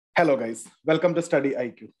Hello guys, welcome to Study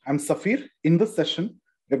IQ. I'm Safir. In this session,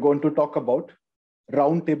 we're going to talk about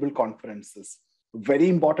roundtable conferences. Very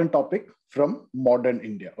important topic from modern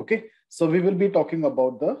India. Okay, so we will be talking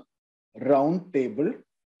about the roundtable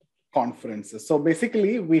conferences. So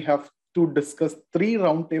basically, we have to discuss 3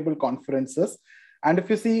 roundtable conferences. And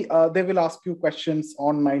if you see, they will ask you questions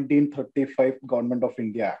on 1935 Government of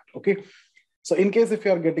India Act. Okay. So in case if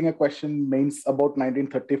you are getting a question mains about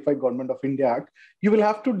 1935 Government of India Act, you will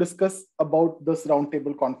have to discuss about this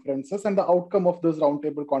roundtable conferences, and the outcome of those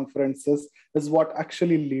roundtable conferences is what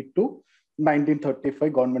actually lead to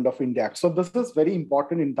 1935 Government of India Act. So this is very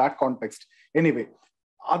important in that context. Anyway,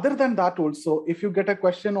 other than that also, if you get a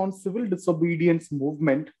question on civil disobedience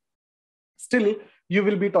movement, still you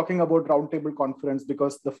will be talking about roundtable conference,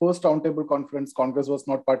 because the first roundtable conference, Congress was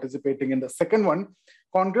not participating in. The second one,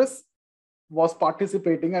 Congress was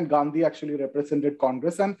participating and Gandhi actually represented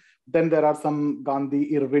Congress. And then there are some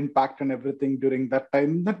Gandhi-Irwin Pact and everything during that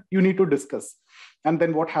time that you need to discuss. And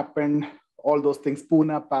then what happened, all those things,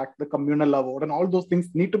 Pune Pact, the communal award, and all those things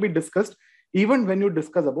need to be discussed even when you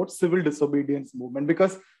discuss about civil disobedience movement,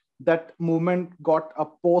 because that movement got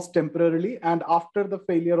opposed temporarily. And after the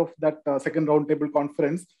failure of that second roundtable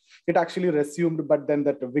conference, it actually resumed, but then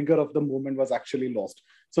that vigor of the movement was actually lost.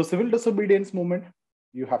 So civil disobedience movement,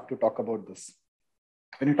 you have to talk about this.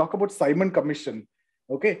 When you talk about Simon Commission,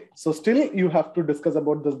 okay, so still you have to discuss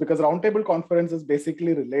about this, because roundtable conference is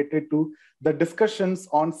basically related to the discussions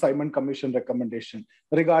on Simon Commission recommendation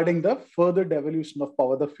regarding the further devolution of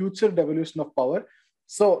power, the future devolution of power.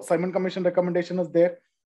 So Simon Commission recommendation is there.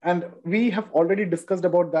 And we have already discussed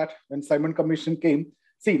about that when Simon Commission came.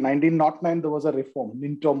 See, 1909, there was a reform,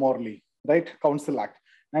 Minto-Morley, right? Council Act.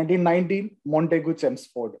 1919,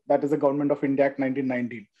 Montagu-Chelmsford, that is the Government of India Act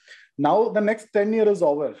 1919. Now the next 10 years is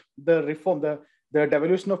over. The reform, the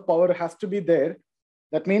devolution of power has to be there.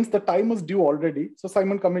 That means the time is due already. So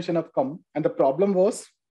Simon Commission have come. And the problem was,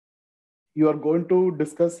 you are going to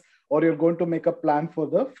discuss or you're going to make a plan for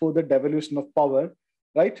the devolution of power,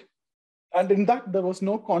 right? And in that, there was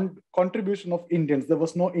no contribution of Indians. There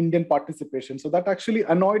was no Indian participation. So that actually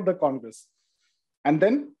annoyed the Congress. And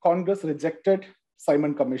then Congress rejected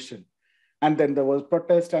Simon Commission. And then there was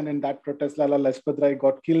protest. And in that protest, Lala Lajpat Rai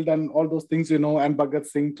got killed and all those things, and Bhagat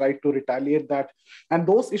Singh tried to retaliate that. And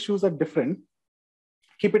those issues are different.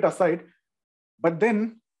 Keep it aside. But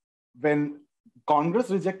then when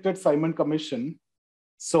Congress rejected Simon Commission,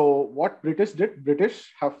 so what British did,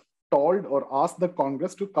 British have told or asked the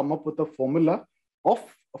Congress to come up with a formula of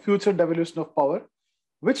future devolution of power,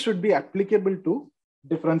 which should be applicable to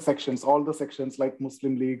different sections, all the sections like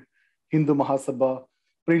Muslim League, Hindu Mahasabha,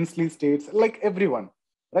 princely states, like everyone,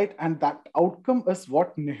 right? And that outcome is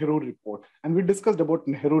what Nehru report. And we discussed about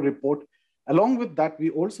Nehru report. Along with that, we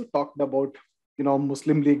also talked about,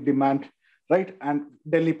 Muslim League demand, right? And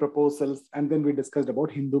Delhi proposals. And then we discussed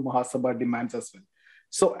about Hindu Mahasabha demands as well.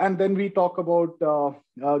 So, and then we talk about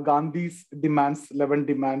Gandhi's demands, 11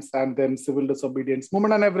 demands, and then civil disobedience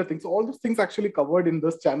movement and everything. So all those things actually covered in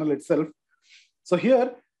this channel itself. So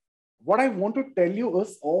here, what I want to tell you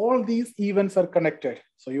is all these events are connected.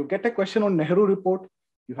 So you get a question on Nehru report,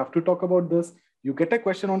 you have to talk about this. You get a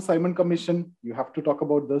question on Simon Commission, you have to talk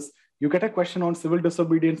about this. You get a question on civil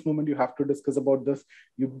disobedience movement, you have to discuss about this.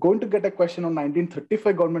 You're going to get a question on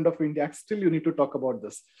 1935 Government of India Act, still you need to talk about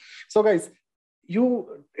this. So guys,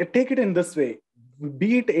 you take it in this way.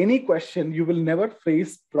 Be it any question, you will never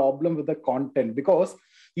face problem with the content, because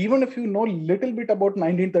even if you know little bit about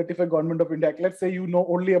 1935 Government of India Act, let's say you know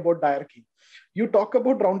only about diarchy, you talk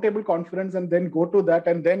about roundtable conference and then go to that,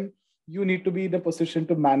 and then you need to be in a position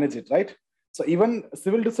to manage it, right? So even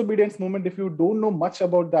civil disobedience movement, if you don't know much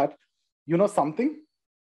about that, you know something,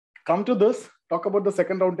 come to this, talk about the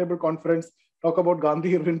second roundtable conference, talk about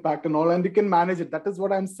Gandhi-Irwin Pact and all, and you can manage it. That is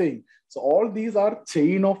what I'm saying. So all these are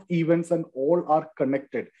chain of events and all are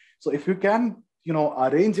connected. So if you can,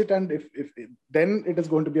 arrange it, and if then it is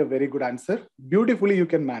going to be a very good answer. Beautifully, you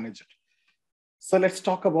can manage it. So let's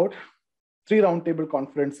talk about 3 roundtable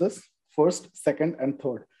conferences, first, second, and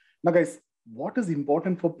third. Now, guys, what is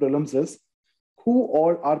important for prelims is who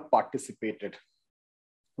all are participated,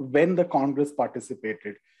 when the Congress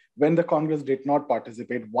participated, when the Congress did not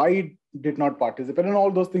participate, why it did not participate, and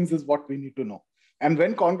all those things is what we need to know. And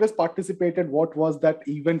when Congress participated, what was that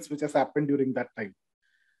events which has happened during that time?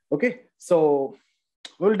 Okay, so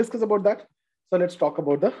we'll discuss about that. So let's talk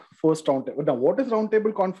about the first roundtable. Now, what is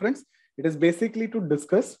roundtable conference? It is basically to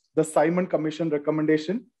discuss the Simon Commission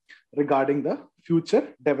recommendation regarding the future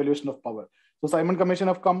devolution of power. So Simon Commission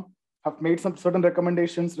have made some certain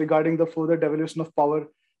recommendations regarding the further devolution of power.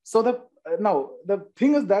 So now the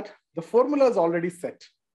thing is that the formula is already set.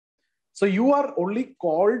 So you are only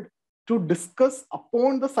called to discuss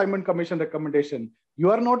upon the Simon Commission recommendation.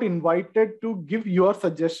 You are not invited to give your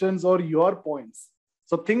suggestions or your points.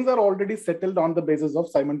 So things are already settled on the basis of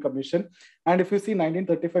Simon Commission. And if you see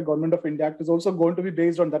 1935 Government of India Act is also going to be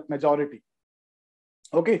based on that majority.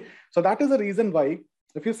 Okay, so that is the reason why,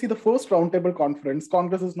 if you see the first roundtable conference,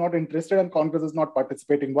 Congress is not interested and Congress is not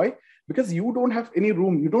participating. Why? Because you don't have any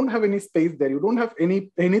room, you don't have any space there, you don't have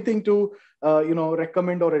anything to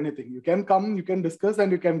recommend or anything. You can come, you can discuss,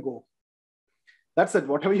 and you can go. That's it.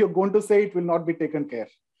 Whatever you're going to say, it will not be taken care.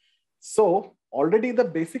 So already the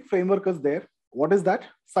basic framework is there. What is that?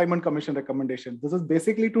 Simon Commission recommendation. This is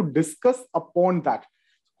basically to discuss upon that.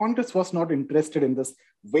 Congress was not interested in this.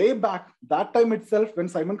 Way back, that time itself, when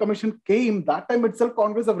Simon Commission came, that time itself,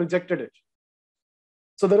 Congress have rejected it.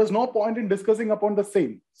 So there is no point in discussing upon the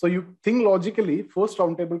same. So you think logically, first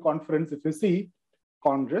roundtable conference, if you see,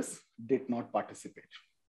 Congress did not participate.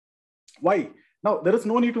 Why? Now, there is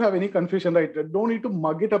no need to have any confusion, right? No need to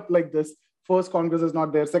mug it up like this. First Congress is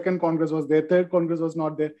not there, second Congress was there, third Congress was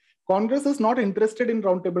not there. Congress is not interested in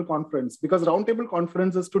roundtable conference, because roundtable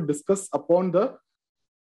conference is to discuss upon the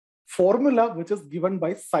formula which is given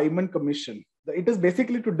by Simon Commission. It is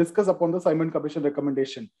basically to discuss upon the Simon Commission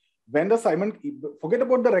recommendation. When the Simon, forget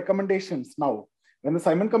about the recommendations now. When the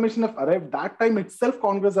Simon Commission have arrived, that time itself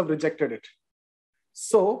Congress have rejected it.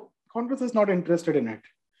 So Congress is not interested in it.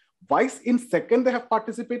 Why in second they have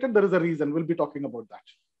participated? There is a reason. We'll be talking about that.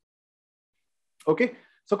 Okay.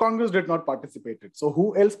 So Congress did not participate. So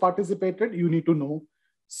who else participated? You need to know.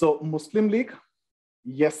 So Muslim League,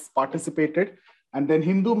 yes, participated. And then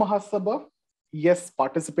Hindu Mahasabha, yes,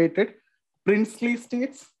 participated. Princely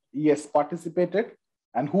states, yes, participated.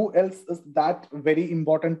 And who else is that very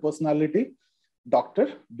important personality?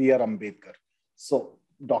 Dr. B.R. Ambedkar. So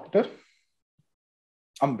Dr.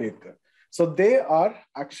 Ambedkar. So they are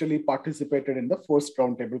actually participated in the first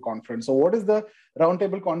roundtable conference. So what is the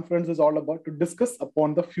roundtable conference is all about? To discuss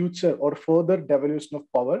upon the future or further devolution of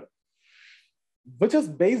power, which is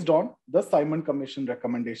based on the Simon Commission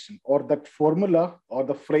recommendation, or that formula or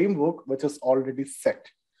the framework which is already set.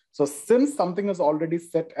 So since something is already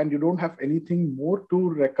set and you don't have anything more to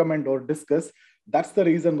recommend or discuss, that's the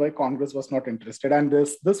reason why Congress was not interested. And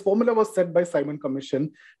this formula was set by Simon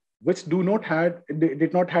Commission, which did not had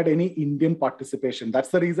any Indian participation. That's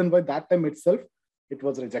the reason why that time itself, it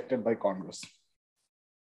was rejected by Congress.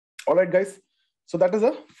 All right, guys. So that is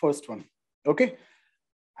the first one. Okay.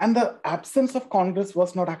 And the absence of Congress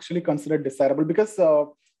was not actually considered desirable because,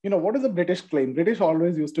 what is the British claim? British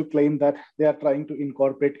always used to claim that they are trying to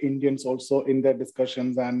incorporate Indians also in their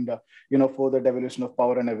discussions and, for the devolution of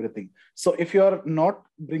power and everything. So if you are not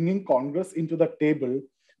bringing Congress into the table,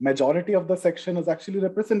 majority of the section is actually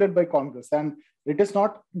represented by Congress and it is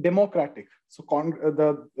not democratic. So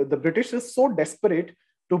the British is so desperate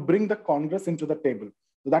to bring the Congress into the table.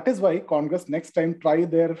 So that is why Congress next time try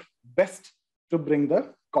their best to bring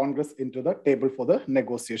the Congress into the table for the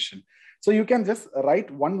negotiation. So you can just write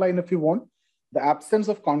one line if you want. The absence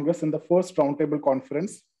of Congress in the first roundtable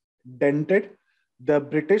conference dented the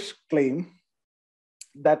British claim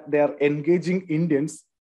that they are engaging Indians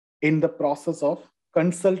in the process of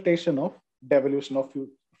consultation of devolution of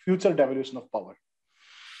future devolution of power.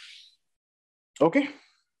 Okay.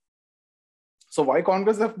 So why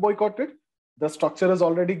Congress have boycotted? The structure is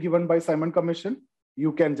already given by Simon Commission.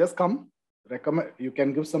 You can just come, recommend, you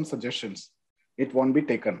can give some suggestions. It won't be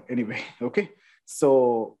taken anyway. Okay.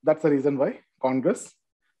 So that's the reason why Congress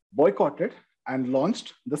boycotted and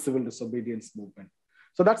launched the civil disobedience movement.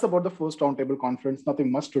 So that's about the first roundtable conference. Nothing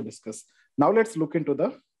much to discuss. Now let's look into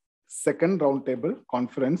the second roundtable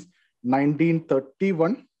conference,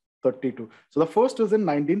 1931-32. So the first was in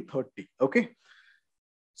 1930. Okay.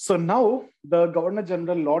 So now the Governor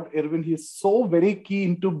General Lord Irwin, he is so very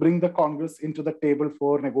keen to bring the Congress into the table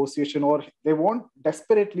for negotiation, or they want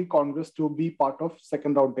desperately Congress to be part of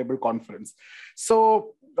second roundtable conference.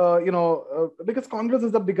 So, because Congress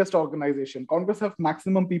is the biggest organization, Congress have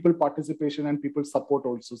maximum people participation and people support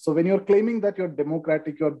also. So when you're claiming that you're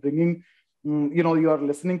democratic, you're bringing, you are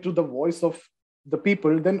listening to the voice of the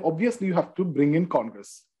people, then obviously you have to bring in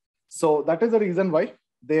Congress. So that is the reason why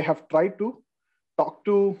they have tried to talk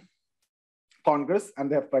to Congress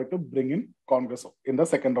and they have tried to bring in Congress in the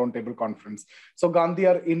second roundtable conference. So Gandhi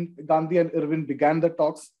and Irwin began the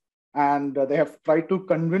talks and they have tried to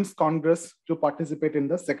convince Congress to participate in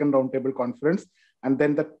the second roundtable conference. And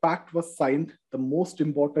then the pact was signed, the most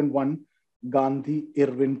important one,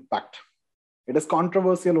 Gandhi-Irwin Pact. It is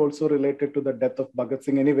controversial also related to the death of Bhagat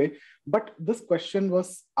Singh anyway, but this question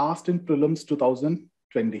was asked in Prelims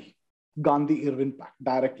 2020, Gandhi-Irwin Pact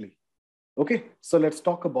directly. Okay, so let's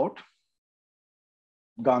talk about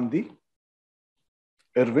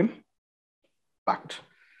Gandhi-Irwin Pact.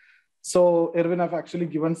 So Irwin have actually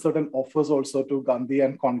given certain offers also to Gandhi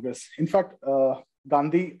and Congress. In fact, Mahatma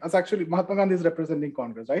Gandhi is representing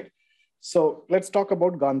Congress, right? So let's talk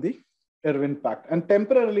about Gandhi-Irwin Pact. And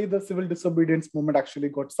temporarily, the civil disobedience movement actually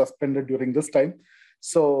got suspended during this time.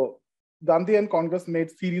 So Gandhi and Congress made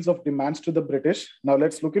series of demands to the British. Now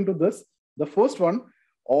let's look into this. The first one,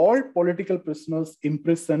 all political prisoners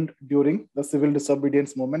imprisoned during the civil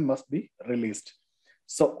disobedience movement must be released.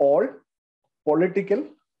 So all political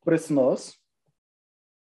prisoners,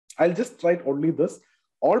 I'll just write only this,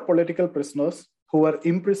 all political prisoners who were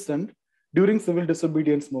imprisoned during civil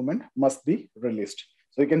disobedience movement must be released.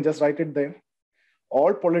 So you can just write it there.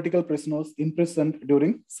 All political prisoners imprisoned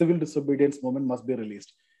during civil disobedience movement must be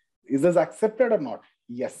released. Is this accepted or not?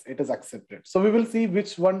 Yes, it is accepted. So we will see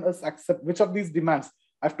which one is which of these demands.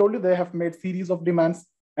 I've told you they have made series of demands,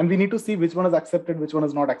 and we need to see which one is accepted, which one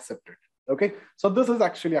is not accepted. Okay, so this is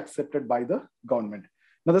actually accepted by the government.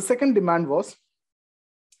 Now, the second demand was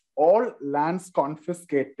all lands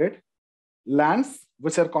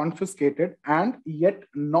which are confiscated and yet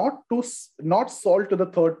not sold to the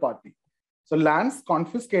third party. So lands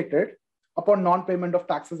confiscated upon non-payment of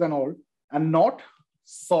taxes and all, and not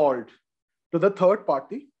sold to the third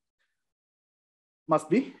party must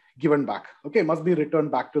be given back. Okay, must be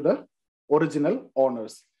returned back to the original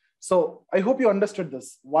owners. So I hope you understood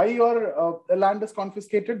this. Why your land is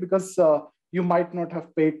confiscated? Because you might not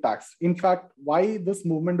have paid tax. In fact, why this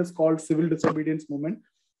movement is called civil disobedience movement?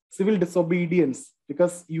 Civil disobedience,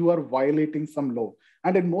 because you are violating some law.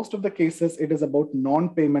 And in most of the cases, it is about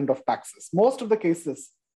non-payment of taxes. Most of the cases,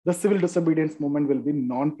 the civil disobedience movement will be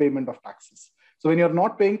non-payment of taxes. So when you're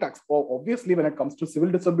not paying tax, obviously when it comes to civil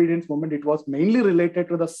disobedience movement, it was mainly related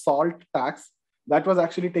to the salt tax. That was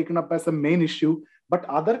actually taken up as a main issue, but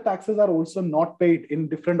other taxes are also not paid in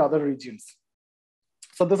different other regions.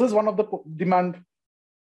 So this is one of the demand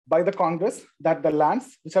by the Congress, that the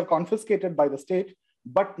lands which are confiscated by the state,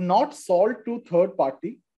 but not sold to third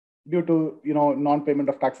party due to non-payment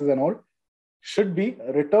of taxes and all, should be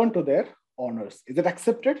returned to their owners. Is it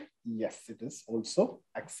accepted? Yes, it is also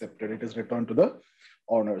accepted. It is returned to the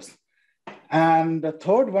owners. And the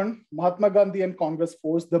third one, Mahatma Gandhi and Congress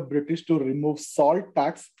forced the British to remove salt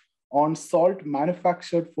tax on salt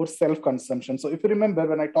manufactured for self-consumption. So if you remember,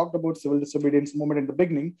 when I talked about civil disobedience movement in the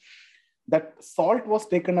beginning, that salt was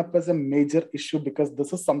taken up as a major issue because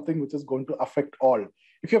this is something which is going to affect all.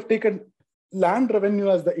 If you have taken land revenue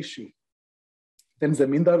as the issue, then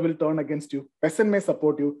Zamindar will turn against you. Peasant may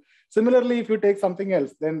support you. Similarly, if you take something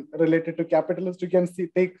else, then related to capitalist, you can see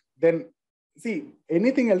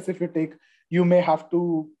anything else if you take, you may have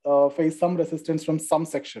to face some resistance from some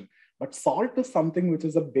section. But salt is something which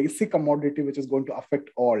is a basic commodity which is going to affect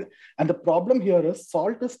all. And the problem here is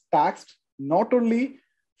salt is taxed not only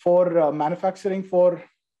for manufacturing, for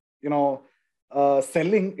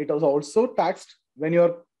selling, it is also taxed when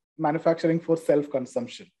you're manufacturing for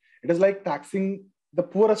self-consumption. It is like taxing the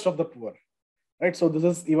poorest of the poor, right? So this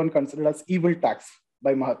is even considered as evil tax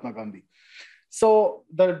by Mahatma Gandhi. So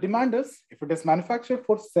the demand is, if it is manufactured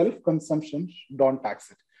for self-consumption, don't tax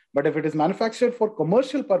it. But if it is manufactured for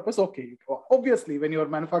commercial purpose, okay. Obviously, when you are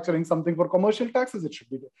manufacturing something for commercial taxes, it should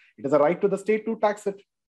be there. It is a right to the state to tax it.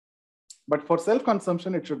 But for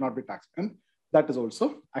self-consumption, it should not be taxed. And that is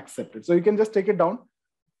also accepted. So you can just take it down.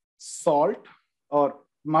 Salt, or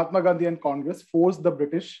Mahatma Gandhi and Congress forced the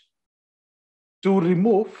British to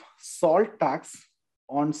remove salt tax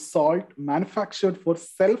on salt manufactured for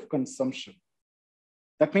self-consumption.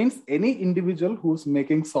 That means any individual who's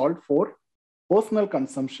making salt for personal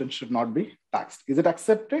consumption should not be taxed. Is it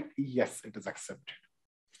accepted? Yes, it is accepted.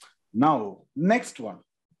 Now, next one.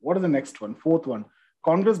 What is the next one? Fourth one.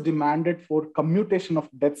 Congress demanded for commutation of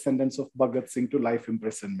death sentence of Bhagat Singh to life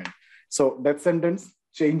imprisonment. So death sentence,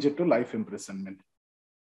 change it to life imprisonment.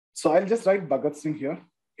 So I'll just write Bhagat Singh here.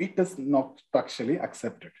 It is not actually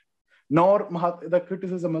accepted. Nor the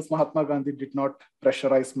criticism is Mahatma Gandhi did not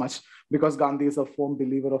pressurize much, because Gandhi is a firm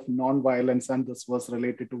believer of non-violence and this was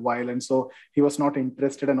related to violence. So he was not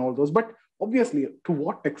interested in all those. But obviously, to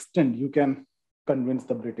what extent you can convince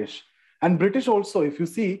the British? And British also, if you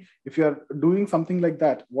see, if you are doing something like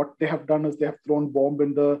that, what they have done is they have thrown bomb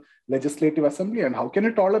in the Legislative Assembly. And how can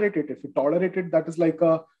you tolerate it? If you tolerate it, that is like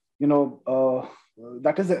a,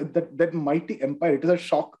 that mighty empire. It is a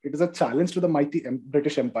shock. It is a challenge to the mighty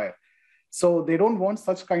British Empire. So they don't want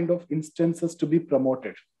such kind of instances to be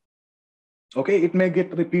promoted. Okay, it may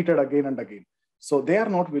get repeated again and again. So they are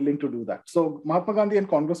not willing to do that. So Mahatma Gandhi and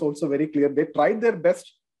Congress also very clear. They tried their best.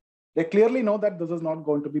 They clearly know that this is not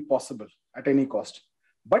going to be possible at any cost.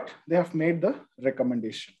 but they have made the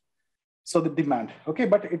recommendation. So the demand, okay,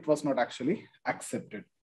 but it was not actually accepted.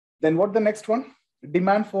 Then what the next one?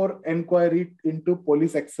 Demand for inquiry into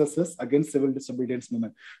police excesses against civil disobedience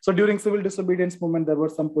movement. So during civil disobedience movement, there were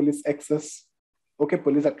some police excess, okay,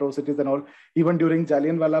 police atrocities and all, even during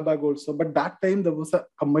Jallianwala Bagh also. But that time there was a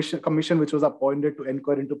commission which was appointed to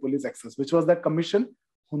inquire into police excess, which was that commission,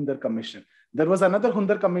 Hundar Commission. There was another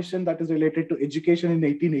Hundar Commission that is related to education in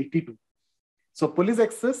 1882. So police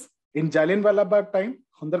excess in Jallianwala Bagh time,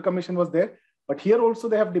 Hundar Commission was there, but here also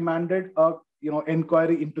they have demanded a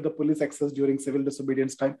inquiry into the police excess during civil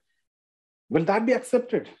disobedience time. Will that be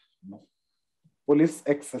accepted? No. Police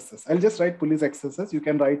excesses. I'll just write police excesses. You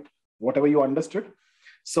can write whatever you understood.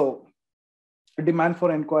 So demand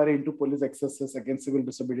for inquiry into police excesses against civil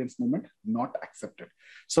disobedience movement, not accepted.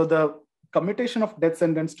 So the commutation of death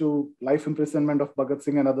sentence to life imprisonment of Bhagat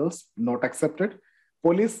Singh and others, not accepted.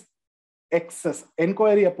 Police excess,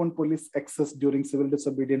 inquiry upon police excess during civil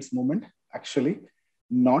disobedience movement, actually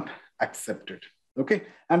not accepted. Okay.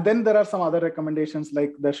 And then there are some other recommendations,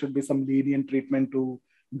 like there should be some lenient treatment to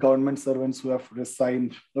government servants who have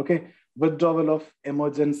resigned. Okay. Withdrawal of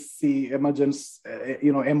emergency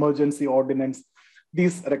ordinance.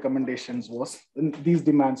 These recommendations these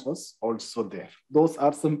demands was also there. Those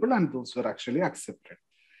are simple and those were actually accepted.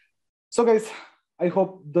 So guys, I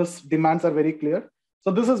hope these demands are very clear.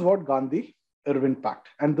 So this is what Gandhi-Irwin Pact,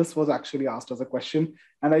 and this was actually asked as a question.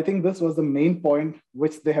 And I think this was the main point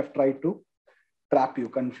which they have tried to trap you,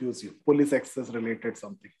 confuse you, police excess related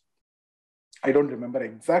something. I don't remember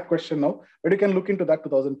exact question now, but you can look into that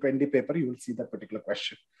 2020 paper. You will see that particular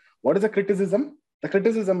question. What is the criticism? The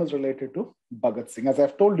criticism is related to Bhagat Singh. As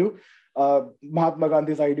I've told you, Mahatma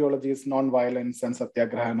Gandhi's ideology is non-violence and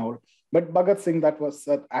satyagraha and all. But Bhagat Singh, that was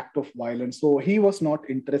an act of violence. So he was not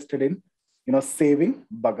interested in saving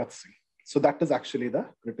Bhagat Singh. So that is actually the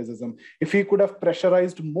criticism. If he could have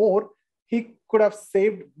pressurized more, he could have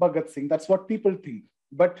saved Bhagat Singh. That's what people think.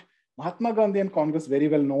 But Mahatma Gandhi and Congress very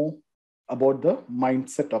well know about the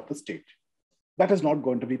mindset of the state. That is not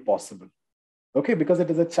going to be possible. Okay, because it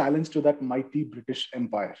is a challenge to that mighty British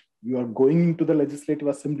Empire. You are going into the Legislative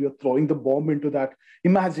Assembly, you're throwing the bomb into that.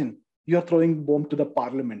 Imagine you're throwing bomb to the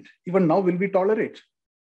Parliament. Even now, will we tolerate?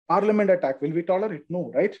 Parliament attack, will we tolerate? No,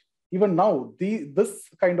 right? Even now, this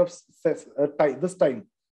kind of this time,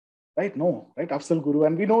 right? No, right? Afzal Guru,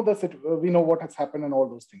 and we know this. We know what has happened and all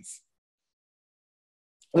those things.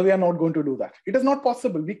 So we are not going to do that. It is not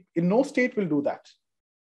possible. In no state will do that.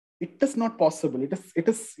 It is not possible. It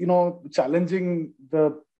is challenging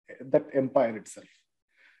that empire itself.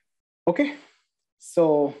 Okay,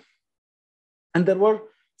 so and there were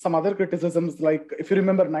some other criticisms, like if you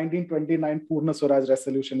remember, 1929 Purna Swaraj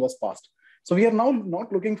resolution was passed. So we are now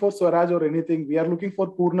not looking for Swaraj or anything. We are looking for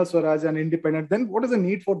Purna Swaraj and independence. Then what is the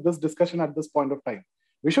need for this discussion at this point of time?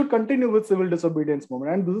 We should continue with civil disobedience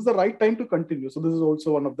movement, and this is the right time to continue. So this is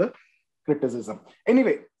also one of the criticism.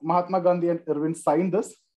 Anyway, Mahatma Gandhi and Irwin signed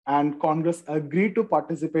this, and Congress agreed to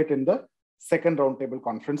participate in the second roundtable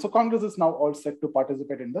conference. So Congress is now all set to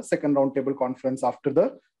participate in the second roundtable conference after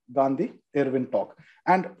the Gandhi-Irwin talk.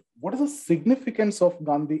 And what is the significance of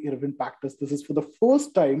Gandhi-Irwin pact? This is for the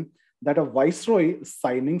first time that a viceroy is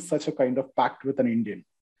signing such a kind of pact with an Indian.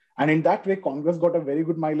 And in that way, Congress got a very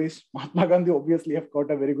good mileage. Mahatma Gandhi obviously have got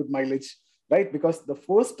a very good mileage, right? Because the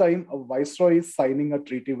first time a viceroy is signing a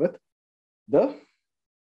treaty with the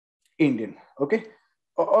Indian, okay?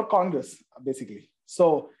 Or Congress, basically.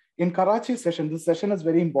 So in Karachi session, this session is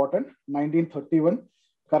very important, 1931,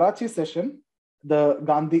 Karachi session, the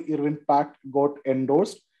Gandhi-Irwin Pact got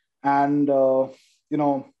endorsed, and the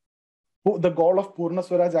goal of Purna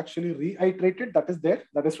Swaraj actually reiterated. That is there.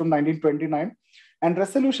 That is from 1929. And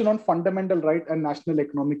resolution on fundamental right and national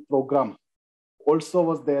economic program also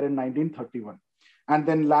was there in 1931. And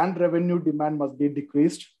then land revenue demand must be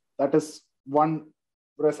decreased. That is one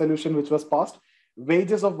resolution which was passed.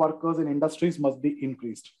 Wages of workers in industries must be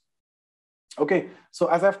increased. Okay, so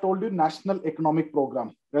as I've told you, national economic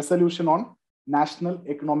program, resolution on national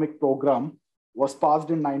economic program was passed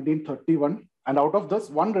in 1931. And out of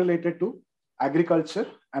this, one related to agriculture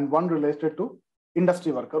and one related to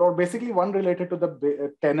industry worker, or basically one related to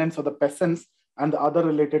the tenants or the peasants and the other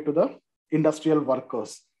related to the industrial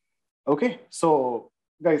workers. Okay, so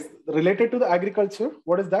guys, related to the agriculture,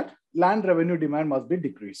 what is that? Land revenue demand must be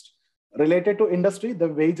decreased. Related to industry, the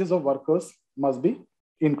wages of workers must be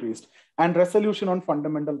increased. And resolution on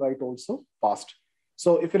fundamental right also passed.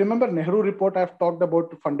 So if you remember Nehru report, I've talked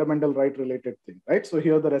about fundamental right related thing, right? So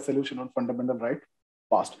here the resolution on fundamental right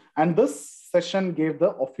passed. And this session gave the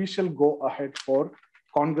official go ahead for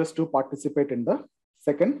Congress to participate in the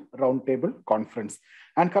second roundtable conference.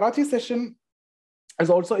 And Karachi session is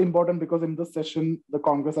also important because in this session, the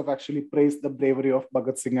Congress have actually praised the bravery of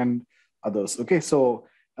Bhagat Singh and others. Okay, so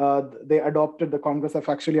the Congress have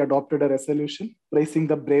actually adopted a resolution praising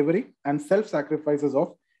the bravery and self-sacrifices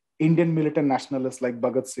of Indian militant nationalists like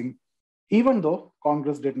Bhagat Singh, even though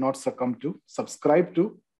Congress did not subscribe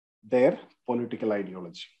to their political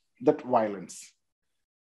ideology, that violence.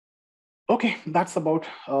 Okay, that's about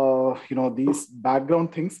these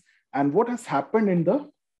background things and what has happened in the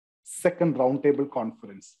second roundtable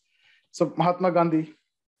conference. So Mahatma Gandhi,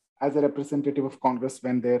 as a representative of Congress,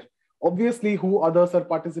 went there. Obviously, who others are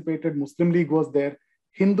participated? Muslim League was there,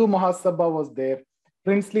 Hindu Mahasabha was there,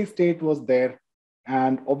 Princely State was there,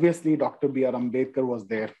 and obviously Dr. B.R. Ambedkar was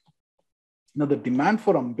there. Now, the demand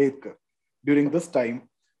for Ambedkar during this time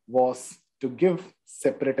was to give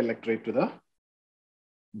separate electorate to the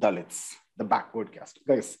Dalits, the backward caste.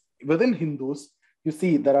 Guys, within Hindus, you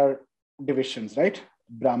see there are divisions, right?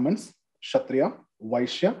 Brahmins, Kshatriya,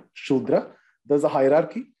 Vaishya, Shudra. There's a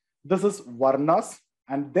hierarchy. This is Varnas,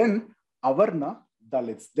 and then Avarna,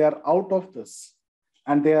 Dalits. They are out of this,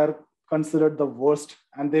 and they are considered the worst,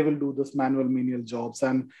 and they will do this manual menial jobs,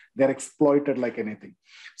 and they're exploited like anything.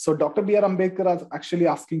 So Dr. B.R. Ambedkar is actually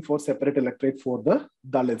asking for separate electorate for the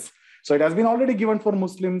Dalits. So it has been already given for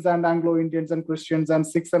Muslims and Anglo-Indians and Christians and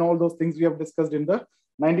Sikhs and all those things we have discussed in the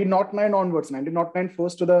 1909 onwards, 1909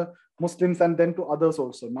 first to the Muslims and then to others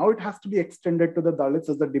also. Now it has to be extended to the Dalits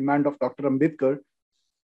as the demand of Dr. Ambedkar.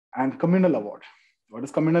 And communal award. What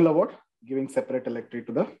is communal award? Giving separate electorate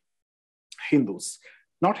to the Hindus.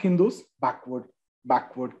 Not Hindus, backward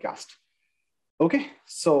caste. Okay,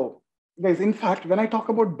 so guys, in fact, when I talk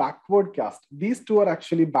about backward caste, these two are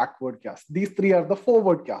actually backward caste. These three are the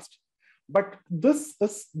forward caste. But this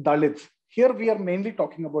is Dalits. Here we are mainly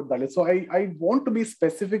talking about Dalits. So I want to be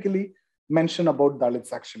specifically mention about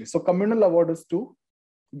Dalits actually. So communal award is to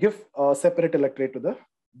give a separate electorate to the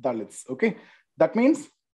Dalits. Okay, that means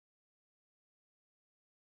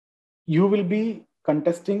you will be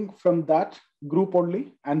contesting from that group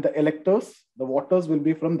only, and the electors, the voters will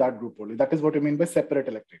be from that group only. That is what you mean by separate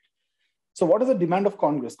electorate. So what is the demand of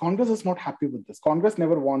Congress? Congress is not happy with this. Congress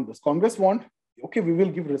never want this. Congress want, okay, we will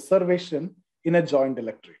give reservation in a joint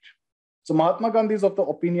electorate. So Mahatma Gandhi is of the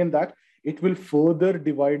opinion that it will further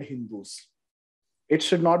divide Hindus. It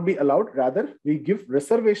should not be allowed. Rather, we give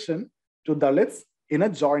reservation to Dalits in a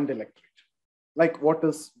joint electorate. Like what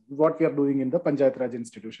we are doing in the Panchayat Raj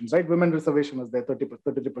institutions, right? Women reservation is there,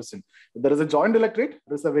 33%. If there is a joint electorate,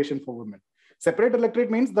 reservation for women. Separate electorate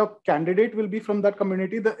means the candidate will be from that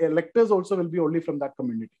community. The electors also will be only from that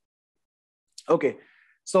community. Okay.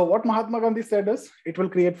 So what Mahatma Gandhi said is, it will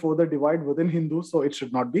create further divide within Hindus, so it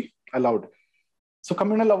should not be allowed. So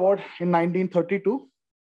communal award in 1932.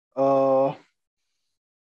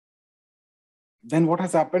 Then what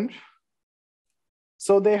has happened?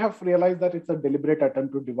 So they have realized that it's a deliberate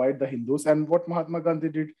attempt to divide the Hindus. And what Mahatma Gandhi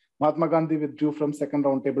did, Mahatma Gandhi withdrew from second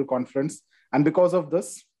roundtable conference. And because of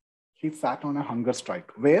this, he sat on a hunger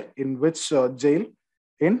strike. Where? In which jail?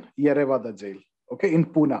 In Yerewada jail, okay, in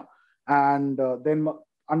Pune. And then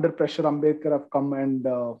under pressure, Ambedkar have come and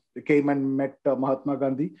came and met Mahatma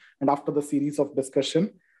Gandhi. And after the series of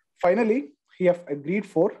discussion, finally, he have agreed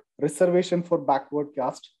for reservation for backward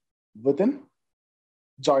caste within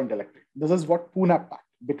joint electorate. This is what Pune Pact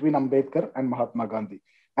between Ambedkar and Mahatma Gandhi.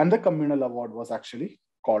 And the communal award was actually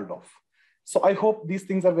called off. So I hope these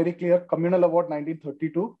things are very clear. Communal award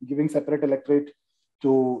 1932, giving separate electorate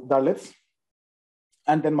to Dalits.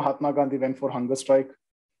 And then Mahatma Gandhi went for hunger strike.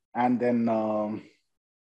 And then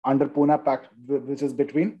under Pune Pact, which is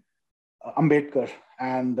between Ambedkar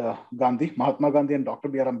and Gandhi, Mahatma Gandhi and Dr.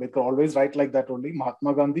 B.R. Ambedkar always write like that only.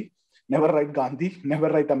 Mahatma Gandhi, never write Gandhi, never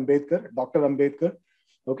write Ambedkar, Dr. Ambedkar.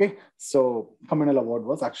 Okay, so communal award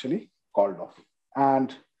was actually called off.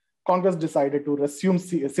 And Congress decided to resume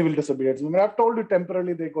civil disobedience. I mean, I've told you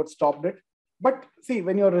temporarily they got stopped it. But see,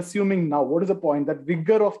 when you're resuming now, what is the point? That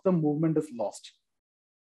vigor of the movement is lost.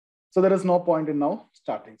 So there is no point in now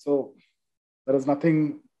starting. So there is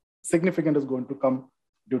nothing significant is going to come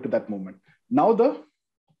due to that movement. Now the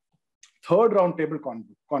third roundtable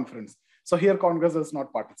conference. So here Congress is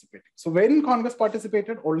not participating. So when Congress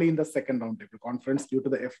participated? Only in the second roundtable conference due to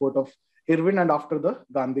the effort of Irwin and after the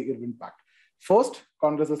Gandhi-Irwin Pact. First,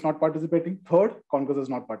 Congress is not participating. Third, Congress is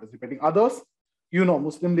not participating. Others, you know,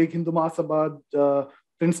 Muslim League, Hindu Mahasabha,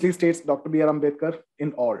 princely states, Dr. B.R. Ambedkar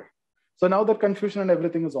in all. So now that confusion and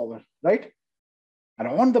everything is over, right? And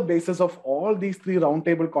on the basis of all these three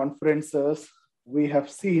roundtable conferences, we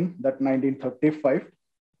have seen that 1935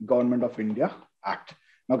 Government of India Act.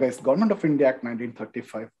 Now guys, Government of India Act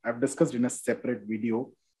 1935, I've discussed in a separate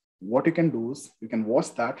video. What you can do is you can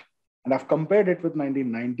watch that, and I've compared it with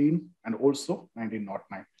 1919 and also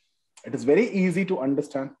 1909. It is very easy to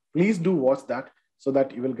understand. Please do watch that so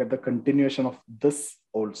that you will get the continuation of this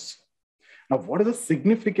also. Now, what is the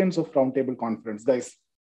significance of roundtable conference? Guys,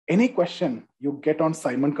 any question you get on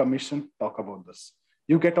Simon Commission, talk about this.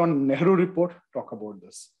 You get on Nehru Report, talk about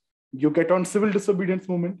this. You get on Civil Disobedience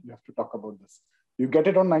Movement, you have to talk about this. You get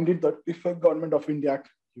it on 1935 Government of India Act,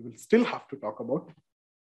 you will still have to talk about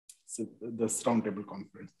this roundtable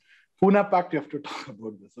conference. Pune Pact, you have to talk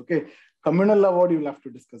about this, okay? Communal Award, you will have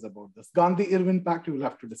to discuss about this. Gandhi-Irwin Pact, you will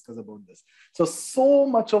have to discuss about this. So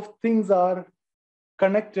much of things are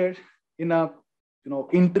connected in a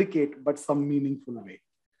intricate but some meaningful way.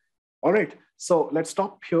 All right, so let's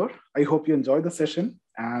stop here. I hope you enjoyed the session.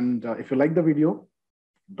 And if you like the video,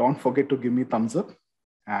 don't forget to give me a thumbs up.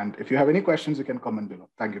 And if you have any questions, you can comment below.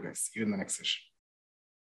 Thank you guys. See you in the next session.